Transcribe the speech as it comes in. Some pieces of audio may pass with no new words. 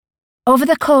Over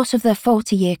the course of their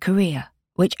 40-year career,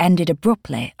 which ended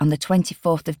abruptly on the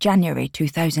 24th of January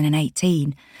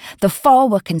 2018, the Four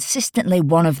were consistently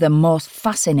one of the most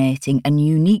fascinating and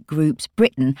unique groups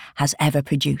Britain has ever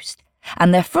produced,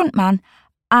 and their frontman,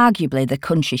 arguably the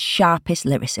country's sharpest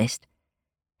lyricist.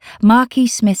 Marquis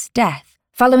Smith's death,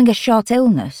 following a short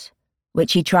illness,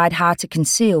 which he tried hard to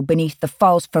conceal beneath the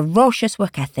Four's ferocious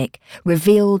work ethic,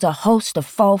 revealed a host of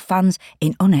Four fans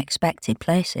in unexpected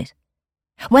places.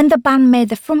 When the band made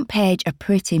the front page of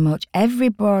pretty much every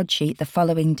broadsheet the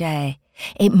following day,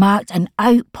 it marked an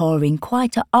outpouring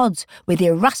quite at odds with the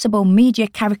irascible media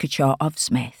caricature of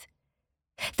Smith.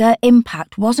 Their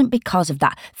impact wasn't because of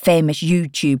that famous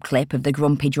YouTube clip of the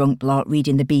grumpy drunk bloke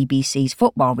reading the BBC's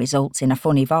football results in a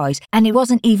funny voice, and it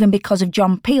wasn't even because of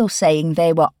John Peel saying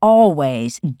they were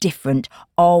always different,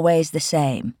 always the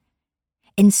same.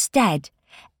 Instead,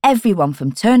 everyone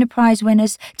from Turner Prize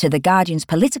winners to The Guardian's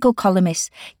political columnists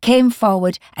came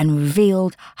forward and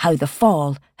revealed how the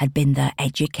fall had been their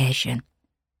education.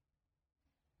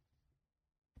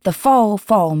 The Four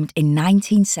formed in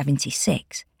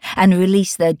 1976 and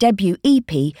released their debut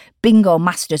EP, Bingo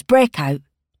Masters Breakout,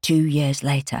 2 years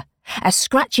later, a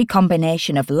scratchy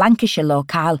combination of Lancashire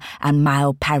locale and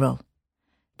mild peril.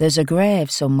 There's a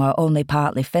grave somewhere only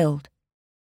partly filled.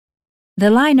 The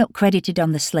lineup credited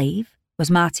on the sleeve was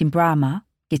Martin Bramah,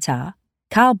 guitar,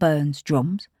 Carl Burns,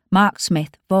 drums, Mark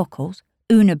Smith, vocals,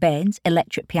 Una Baines,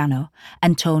 electric piano,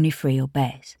 and Tony Friel,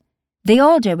 bass. The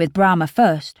order with Bramah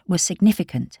first was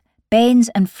significant. Baines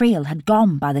and Friel had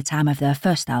gone by the time of their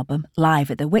first album,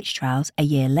 Live at the Witch Trials, a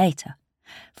year later.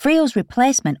 Friel's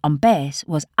replacement on bass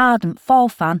was ardent Fall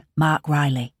fan Mark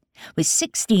Riley, with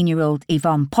 16-year-old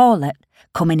Yvonne Paulette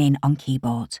coming in on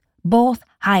keyboards, both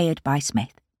hired by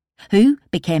Smith, who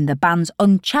became the band's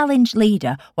unchallenged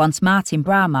leader once Martin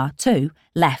Bramah, too,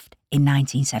 left in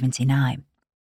 1979.